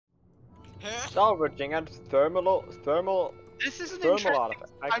Salvaging and thermal. This is an Thermal interesting.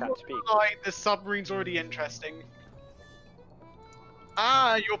 artifact. I I'm can't not speak. gonna lie, the submarine's already interesting.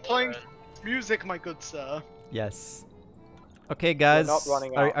 Ah, you're playing music, my good sir. Yes. Okay, guys. not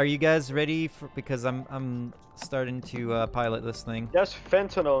running out. Are you guys ready for? Because I'm starting to pilot this thing. There's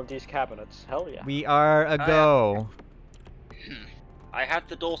fentanyl in these cabinets. Hell yeah. We are a go. I have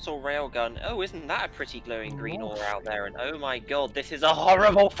the dorsal railgun. Oh, isn't that a pretty glowing green ore out there? And oh my god, this is a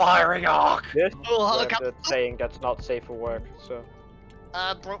horrible firing arc! This Oh, is look the saying that's not safe for work, so.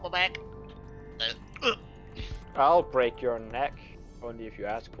 Broke my back. I'll break your neck, only if you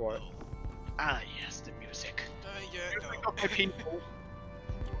ask for it. Ah, yes, the music. No. People.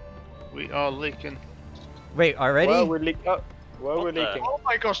 We are leaking. Wait, already? Well, we're leaking. What the- leaking. Oh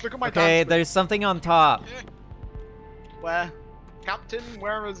my gosh, look at my Okay, dance. there's something on top. Where? Captain,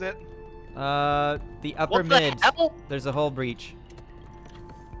 where is it? The upper What the mid. hell? There's a whole breach.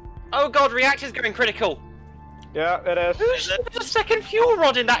 Oh god, reactor's going critical! Yeah, it is. Who's put a second fuel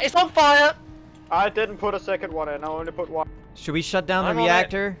rod in that? It's on fire! I didn't put a second one in. I only put one. Should we shut down I'm the on it.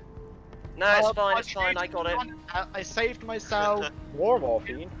 reactor? No, it's fine, I got it. I saved myself. More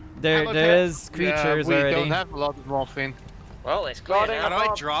morphine. There I'm is okay. creatures we already. don't have a lot of morphine. Well, it's clear Guarding now. How do I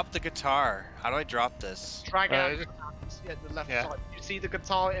Bob. drop the guitar? How do I drop this? Drag out just- the hands. Yeah, the left yeah. side. You see the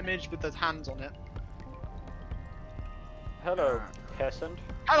guitar image with the hands on it. Hello, peasant.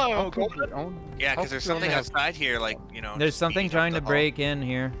 Hello, cool. Gordon. Yeah, because there's something outside here, like, you know. There's just something eating up trying the to hull. break in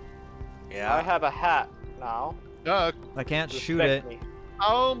here. Yeah. I have a hat now. I can't shoot it. Respect me.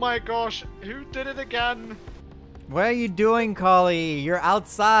 Oh my gosh, who did it again? What are you doing, Collie? You're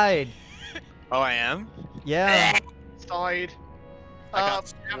outside. Oh, I am? Yeah. Side. I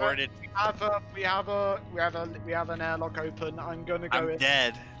got We thwarted. have an airlock open. I'm gonna go I'm in.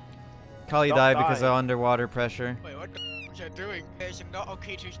 dead. Collie Don't died because die. of underwater pressure. Wait, what the f are you doing? There's not all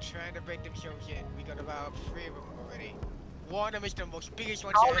creatures trying to break themselves in. We got about 3 of them already. One of them is the most biggest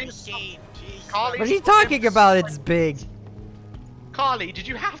one I've ever seen. Jesus. Carly- What are you talking about? It's big. Carly, did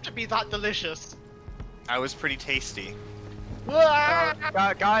you have to be that delicious? I was pretty tasty.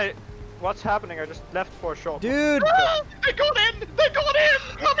 Guy, what's happening? I just left for a short. Dude! They got in! They got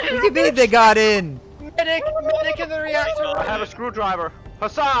in! Come What here! do you mean they got in? Medic in the reactor! I have a screwdriver.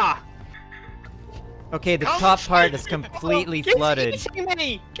 Huzzah! Okay, the Come top part shoot is me. completely It's flooded. eating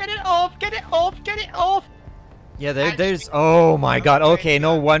me! Get it off! Get it off! Get it off! Yeah, there's... Oh my god, okay,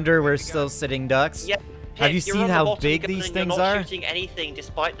 no wonder we're still sitting ducks. Yeah. Have you You're seen on the how bottom big gun these and you're things not are? shooting anything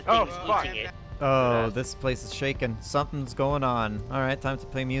despite the Oh, things fuck. eating it. Oh, this place is shaking. Something's going on. Alright, time to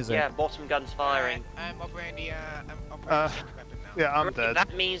play music. Yeah, bottom gun's firing. I'm operating the, I'm operating Uh, the second weapon now. Yeah, I'm Right, dead.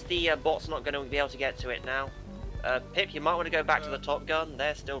 That means the bot's not going to be able to get to it now. Pip, you might want to go back to the top gun.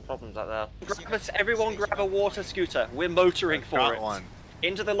 There's still problems out there. Everyone grab a water scooter. We're motoring for Got it. one.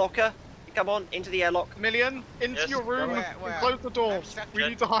 Into the locker. Come on, into the airlock. Million, into Yes. your room Where? and close the door. I'm stuck. We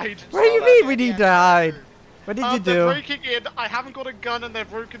need to hide. What do you mean we need to hide? What did you They're do? breaking in. I haven't got a gun and they're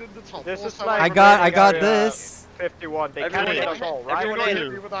broken in the top. This is Also, like I got remaining area this. 51. They Everyone can't hit in. us all, right? Everyone Everyone in.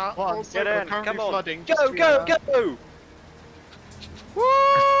 agree with that. Come on, Also, get we're in. currently Come on. flooding. Go, just so you go, know. go!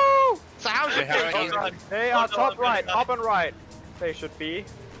 Woo! So how's your Hey, how ping? are you? They are top right, up and right. They should be.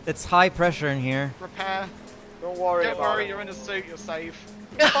 It's high pressure in here. Repair. Don't worry Don't about worry, it. you're in a suit, you're safe.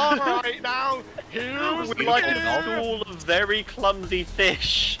 Alright now, here's We're the like a news. school of very clumsy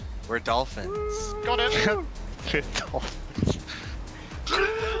fish. We're dolphins. Got it. Fit off.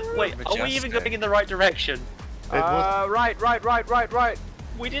 Wait, are we even Majestic. going in the right direction? Right.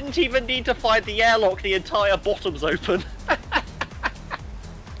 We didn't even need to find the airlock, the entire bottom's open.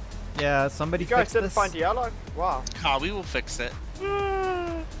 Yeah, somebody You guys fix didn't this. find the airlock? Wow. Ah, we will fix it.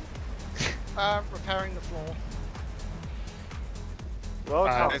 Repairing the floor.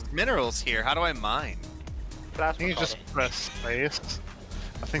 Welcome. There's minerals here. How do I mine? I Plasma think you just cutter. press space.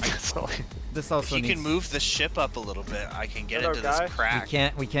 I think that's all. This If also you needs... can move the ship up a little bit, I can get Hello, into guys. this crack.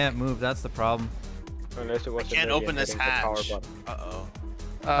 We can't move, that's the problem. Unless it was I can't a open this hitting the power hatch. button. Uh-oh.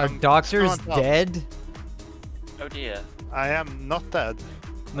 Our doctor's it's not up. dead? Oh dear. I am not dead,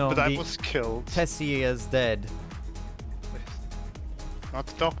 No, but I the was killed. Tessie is dead. Not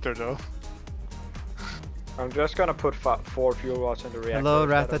the doctor though. I'm just gonna put 4 fuel rods in the reactor. Hello,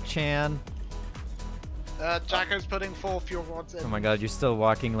 instead of- Ratha-chan. Jacko's putting 4 fuel rods in. Oh my god, you're still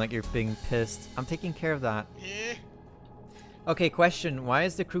walking like you're being pissed. I'm taking care of that. Yeah. Okay, question. Why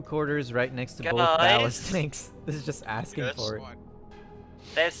is the crew quarters right next to both Guys? ballast tanks? This is just asking Yes. for it. What?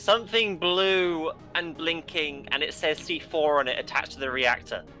 There's something blue and blinking, and it says C4 on it attached to the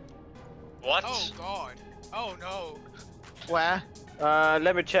reactor. What? Oh god. Oh no. Where?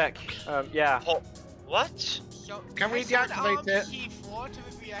 Let me check. Yeah. What? So, Can we someone deactivate arm it? C4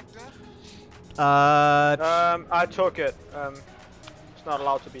 to the reactor? I took it. It's not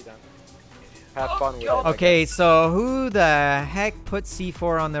allowed to be done. Have fun with it. Okay, so who the heck put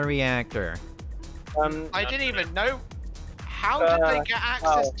C4 on the reactor? I didn't even know. How did they get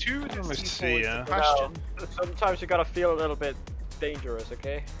access to the Let me C4 see, is yeah. the question. Sometimes you gotta feel a little bit dangerous,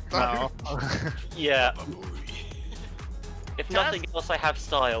 okay? No. Yeah. If nothing else, I have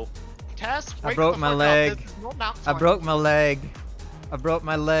style. Tess, I wake broke the my fuck up, leg. this is not nap I time. broke my leg. I broke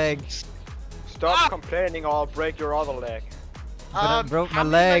my leg. Stop complaining or I'll break your other leg. But I broke how my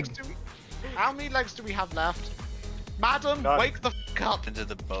many leg. legs how many legs do we have left? Madam, None. wake the fuck up. Into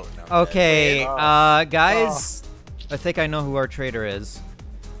the boat now. Okay, guys. I think I know who our traitor is.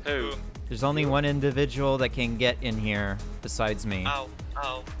 Who? There's only one individual that can get in here besides me. Ow,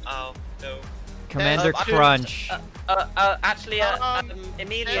 ow, ow, no. Commander I- Crunch. Actually,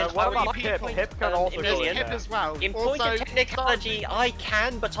 Emilian, what how about are you Pip? point- Pip can also go in Emilian, there. Hip as well. in point Also, of technicality, I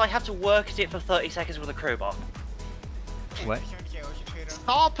can, but I have to work at it for 30 seconds with a crowbar. What?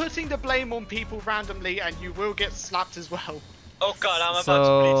 start putting the blame on people randomly and you will get slapped as well. Oh god, I'm about So,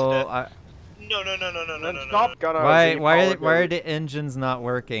 to bleed to death. No. Stop gonna why repower are the engines not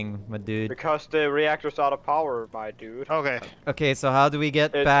working, my dude? Because the reactor's out of power, my dude. Okay. Okay, so how do we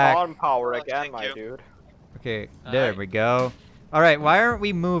get It's back? on power Oh, again, thank my you. dude. Okay, there we go. All right, why aren't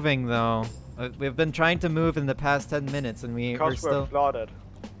we moving though? We've been trying to move in the past 10 minutes, and we're Because still. we're flooded.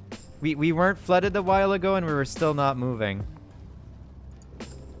 We weren't flooded a while ago, and we were still not moving.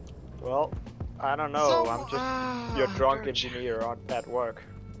 Well, I don't know. So, I'm just your drunk engineer at work.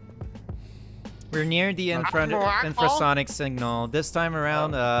 We're near the infrasonic signal. This time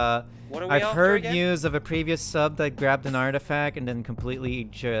around, What are we I've after heard again? news of a previous sub that grabbed an artifact and then completely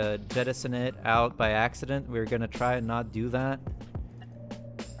jettisoned it out by accident. We're gonna try and not do that.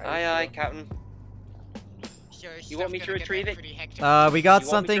 Aye, aye, Captain. You want me to retrieve it? We got You want me to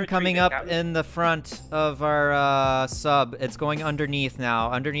something retrieve coming it, up Captain? in the front of our sub. It's going underneath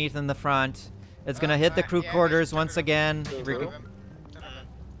now. Underneath in the front. It's gonna hit the crew quarters once again.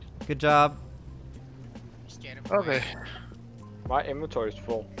 Good job. Okay. My inventory's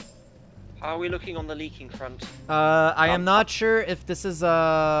full. How are we looking on the leaking front? I am not sure if this is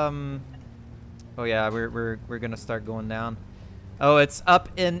Oh yeah, we're gonna start going down. Oh, it's up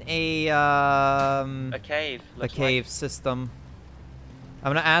in a cave. a looks cave system. I'm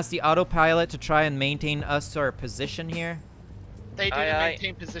gonna ask the autopilot to try and maintain us to our position here. They do Aye, aye.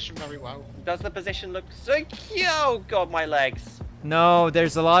 maintain position very well. Like. Does the position look so cute? Oh god, my legs. No,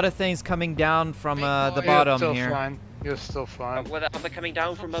 there's a lot of things coming down from the You're bottom still here. fine. You're still fine. Whether are they coming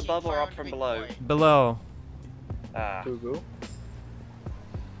down from above or up from below? Below. Ah. Tugu.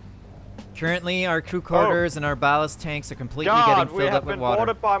 Currently, our crew quarters and our ballast tanks are completely God, getting we filled have up with been water.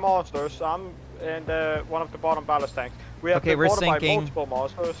 boarded by monsters. I'm in one of the bottom ballast tanks. We have Okay, been we're boarded sinking. by multiple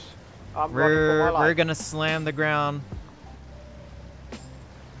monsters. I'm running for my We're life. gonna slam the ground.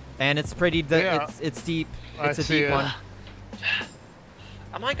 And it's pretty Yeah. it's deep. I It's a see deep it. one.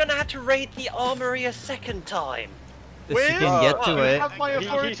 Am I gonna have to raid the armory a second time? If you can get to You it. have my He's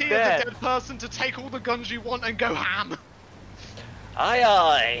authority as a dead. dead person to take all the guns you want and go ham. Aye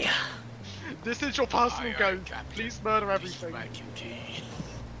aye. This is your personal go. Please murder everything.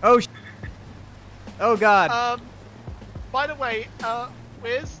 Oh Oh god. By the way,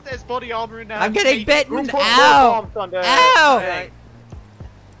 there's body armor in there. I'm getting bitten. Who put more Ow! bombs on the Ow! tank?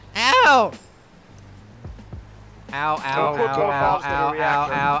 Ow! Ow, ow, Don't put ow, more ow, bombs in the ow, ow,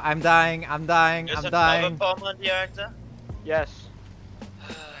 reactor. ow. I'm dying, I'm dying, There's I'm another dying. bomb on the reactor. Yes.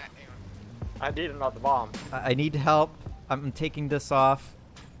 I need another bomb. I need help. I'm taking this off.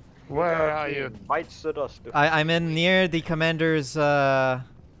 Where are you? Bites the dust. I'm in near the commander's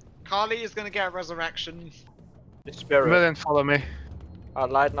Carly is gonna get a resurrection. Your spirit. Million, follow me. I'll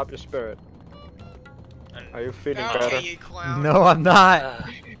lighten up your spirit. Are you feeling better? Okay, you clown. No, I'm not.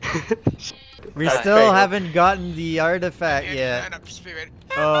 We I still failed. haven't gotten the artifact yet. Man up, spirit.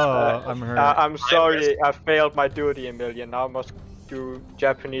 Oh, I'm hurt. I'm sorry, I failed my duty, Emilian. Now I must do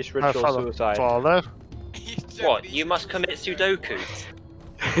Japanese ritual suicide. Follow. What? You must commit Sudoku.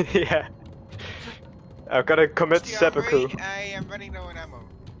 Yeah. I've got to commit seppuku. I am running low on ammo.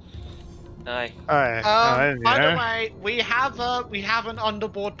 Aye. Alright, By the way, we have an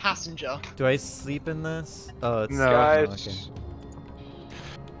underboard passenger. Do I sleep in this? Oh, it's No. Guys, okay.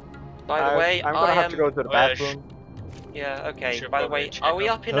 By the way, I'm gonna I have am. to go to the Well, bathroom. Yeah. Okay. Should By the probably way, check are we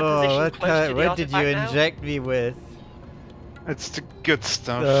up. up in a Oh, position what close to the what did you artifact now? inject me with? It's the good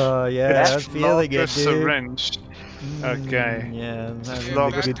stuff. Oh yeah, I'm It's feeling not it, the dude. syringe. Okay. Yeah, I'm having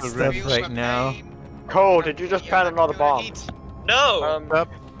Log good is the stuff ring. right now. Cole, did you just plant another bomb? No!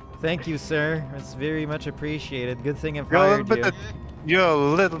 Thank you, sir. It's very much appreciated. Good thing I've Go a little hired bit you. at You're a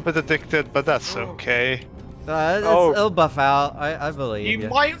little bit addicted, but that's okay. It'll buff out. I believe You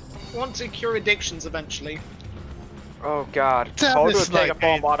might want to cure addictions eventually. Oh god. That How do is I take a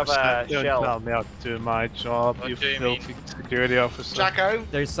bomb out of a 8%. Don't shell? tell me how to do my job, What you do you filthy security officer. Jacko?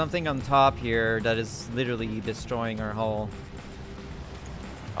 There's something on top here that is literally destroying our hull.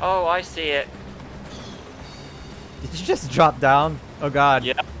 Oh, I see it. Did you just drop down? Oh god.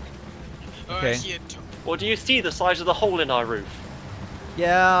 Yeah. Okay. Or do you see the size of the hole in our roof?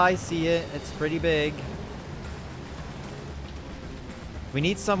 Yeah, I see it. It's pretty big. We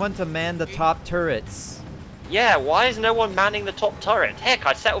need someone to man the top turrets. Yeah, why is no one manning the top turret? Heck,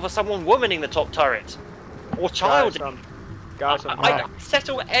 I'd settle for someone womaning the top turret. Or child. Guys, I'd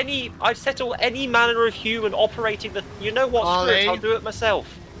settle any manner of human operating the. You know what? Screw it, I'll do it myself.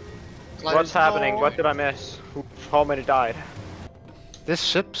 what's happening? What did I miss? How many died? This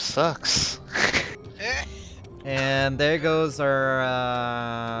ship sucks. And there goes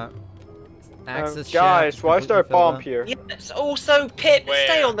our Axis guys, shaft why is there a completely filled bomb up. here? Yes, also, Pip, Where?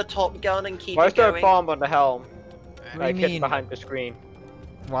 stay on the top gun and keep Why it is there going. a bomb on the helm? What do Like you hidden mean? behind the screen.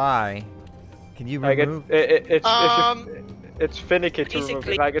 Why? Can you Like remove? it's finicky to remove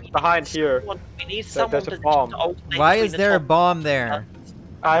Basically, it. Like it's behind here. We need There's someone a to bomb. alternate Why between is the there a top- bomb there?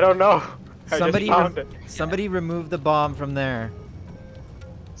 I don't know. I Somebody, just found it. somebody remove the bomb from there.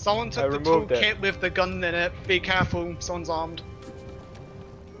 Someone I took the removed it. toolkit with the gun in it. Be careful, someone's armed.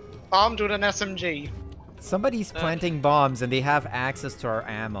 Armed with an SMG. Somebody's planting bombs and they have access to our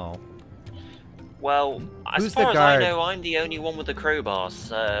ammo. Well, as Who's the far as I guard? know, I'm the only one with the crowbar,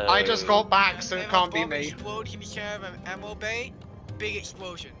 so... I just got back, so it can't be me. Explosion share of ammo bay. Big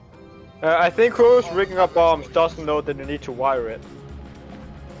explosion. I think who's rigging up bombs doesn't know that you need to wire it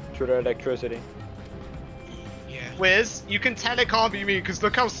to the electricity. Yeah. Wiz, you can tell it can't be me because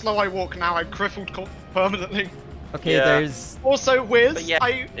look how slow I walk now. I'm crippled permanently. Okay, Yeah. there's. Also, Wiz, But yeah,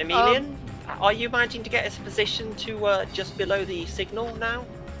 I Emilian, are you managing to get us a position to just below the signal now?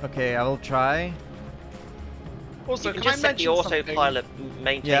 Okay, I will try. Also, You can can I just set the mention something? autopilot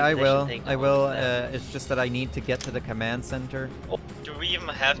maintain Yeah, I position will. thing I on will. there. It's just that I need to get to the command center. Do we even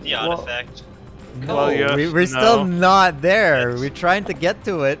have the Well- artifact? No, Well, yes, we're still no. not there. Yes. We're trying to get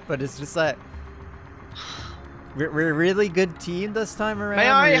to it, but it's just like we're a really good team this time around. May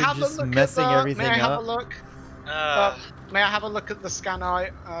I we're have a just look messing at the? everything May I have up. a look? Uh, May I have a look at the scanner?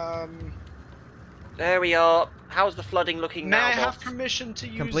 There we are. How's the flooding looking May now, I have boss? permission to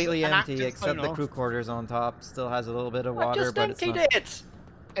use Completely an empty, active except the sonar? crew quarters on top. Still has a little bit of I water, just but it's emptied not. it!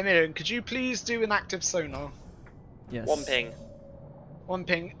 Emilian, could you please do an active sonar? Yes. One ping. One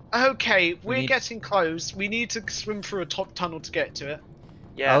ping. Okay, we're need- getting close. We need to swim through a top tunnel to get to it.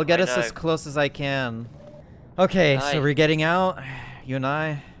 Yeah, I'll get I us know. as close as I can. Okay, Aye. so we're getting out. You and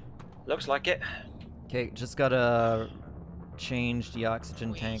I. Looks like it. Okay, just gotta change the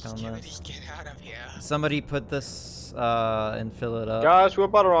oxygen tank on Please, this. get out of here. Somebody put this and fill it up. Guys, we're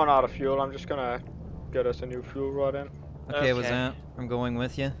about to run out of fuel. I'm just gonna get us a new fuel rod in. Okay, was Okay. that? I'm going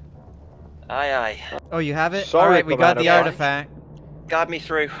with you. Aye, aye. Oh, you have it? Sorry, Alright, we got the Commander. artifact. Guide me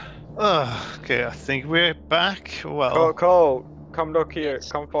through. Okay, I think we're back. Well, Cole, come look here.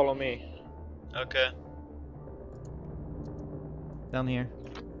 Come follow me. okay. Down here.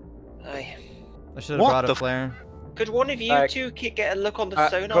 Aye. I should have What brought the a f- flare. Could one of you Like- two get a look on the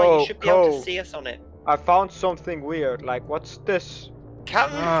sonar? Cole, You should be able Cole. to see us on it. I found something weird. Like, what's this?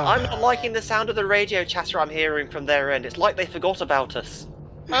 Captain, Ah. I'm not liking the sound of the radio chatter I'm hearing from their end. It's like they forgot about us.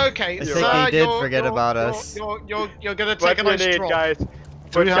 Okay, I sir, think they did you're- forget you're- about you're- us. You're gonna What take a do you nice need, drop. guys? What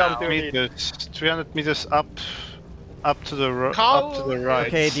 300 jump do you need? meters. 300 meters up to the up to Carl- the right.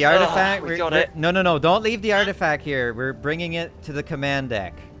 Okay, the artifact. we got it. No, don't leave the artifact here. We're bringing it to the command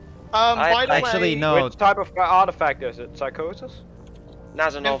deck. By the Actually, way, no. Which type of artifact is it? Psychosis?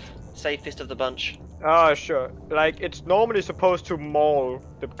 Nazanov, safest of the bunch. Oh, sure. Like, it's normally supposed to maul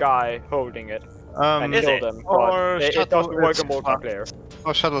the guy holding it and Is kill it? them, Or but it shuttle doesn't work in it's multiplayer.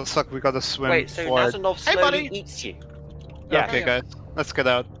 Oh, shuttle suck. We gotta swim Wait, so forward. Nazanov Hey, slowly buddy. eats you? Yeah, Okay, guys, let's get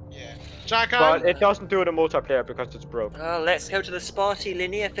out. Yeah. Jacko. but it doesn't do it in multiplayer because it's broke. Let's go to the Sparty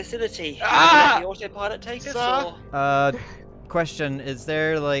linear facility. Ah! Let the autopilot take us, Sir? or... Question: is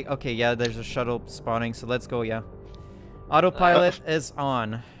there like? Okay, yeah, there's a shuttle spawning, so let's go. Yeah. Autopilot is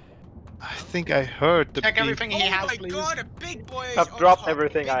on. I think I heard the Check beep. everything he Oh has, my please. god, a big boy is I've on dropped top.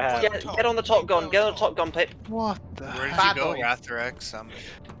 everything Big I boy have. on Get top. on the top Big gun, boy get on the top gun, Pip. What the Where did Bad you go, boy. Rathrex?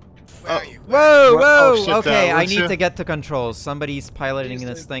 Where are you? Whoa, Well, oh, whoa. shit, Okay, I would need you? to get to controls. Somebody's piloting Please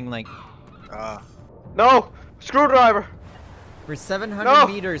this do. thing like. No! Screwdriver! We're 700 No!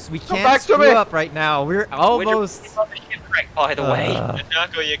 meters. We Come can't back to screw me! up right now. We're almost. We're shipwreck, by the way.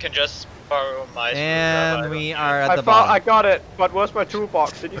 Jacko, you can just borrow my And screwdriver? we are at I the found, I bottom. got it, but where's my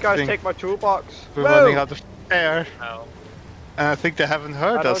toolbox? Did you guys think- take my toolbox? We're Whoa. running out of air, No. and I think they haven't I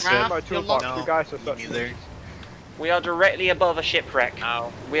heard don't us see yet. my toolbox. No, You guys are me such neither. idiots. We are directly above a shipwreck.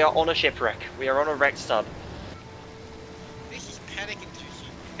 Ow. We are on a shipwreck. We are on a wrecked sub. This is panic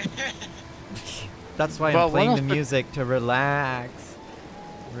inducing. That's why Well, I'm playing one the of the- music to relax.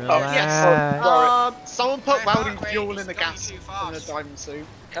 Oh, Relax. yes. Someone put My welding heart rate fuel is in the going gas too in the fast. diamond suit.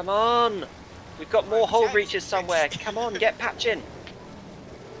 Come on! We've got more hull Okay, breaches somewhere. fixed. Come on, get patching.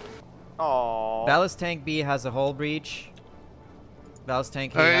 Aww. Ballast tank B has a hull breach. Ballast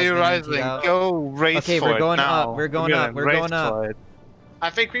tank A Are has you been emptied rising? out. Go race Okay, for we're it going now. up, we're going up, we're race going up. for it. I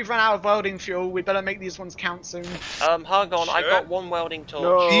think we've run out of welding fuel. We better make these ones count soon. Hang on, I Sure. got one welding torch.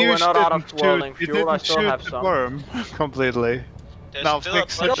 No, You we're not out of shouldn't welding shoot- you fuel. I didn't still shoot have the some. worm completely. There's Now still a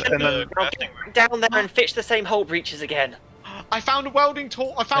fix bunch it in and the then- crafting room. Down there and fix the same hull breaches again. I found a welding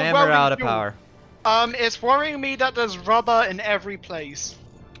tool. I found And we're welding out of fuel. power. It's worrying me that there's rubber in every place.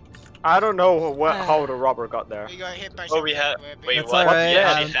 I don't know how the rubber got there. We got hit by Oh, we something. have. We're Wait, being- That's what? alright.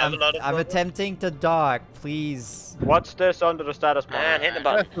 Yeah, we have I'm, a lot of I'm rubber. attempting to dock, please. What's this under the status monitor? And hit the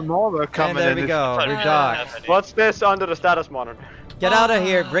button. There's some more coming And there in. we go. But We're we docked. don't have any. What's this under the status monitor? Get out of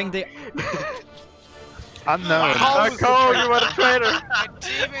here. Bring the. Unknown. How- Cole, you were the traitor.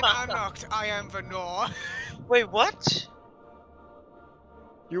 Achievement unlocked. I am Venor. Wait, what?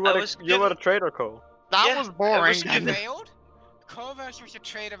 You I were was the, you were the traitor, Cole. That Yeah, was I boring. was You failed? Corvus was a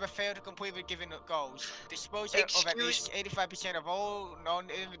trader but failed to complete with given goals. Disposal of at Excuse- least 85% of all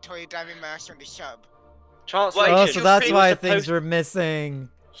non-inventory driving mass on the sub. Chancellor, Wait, Oh, did so you that's he why was things supposed- were missing.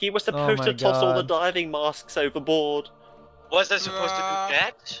 He was Oh supposed my to toss all the God. diving masks overboard. Was I supposed to do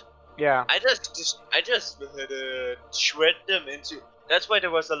that? Yeah. I just shred them into. That's why there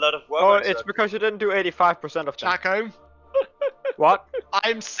was a lot of Oh, rubber. it's because you didn't do 85% of them. Jacko, What?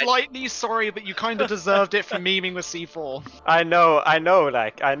 I'm slightly sorry, but you kind of deserved it for memeing with C4. I know,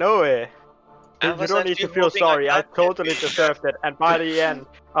 like, I know it. And You was don't I need to still feel holding sorry, a I gun? totally deserved it, and by the end,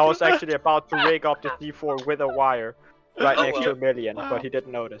 I was actually about to rig up the C4 with a wire right Oh, next to well. a million, but he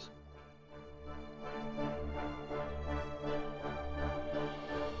didn't notice.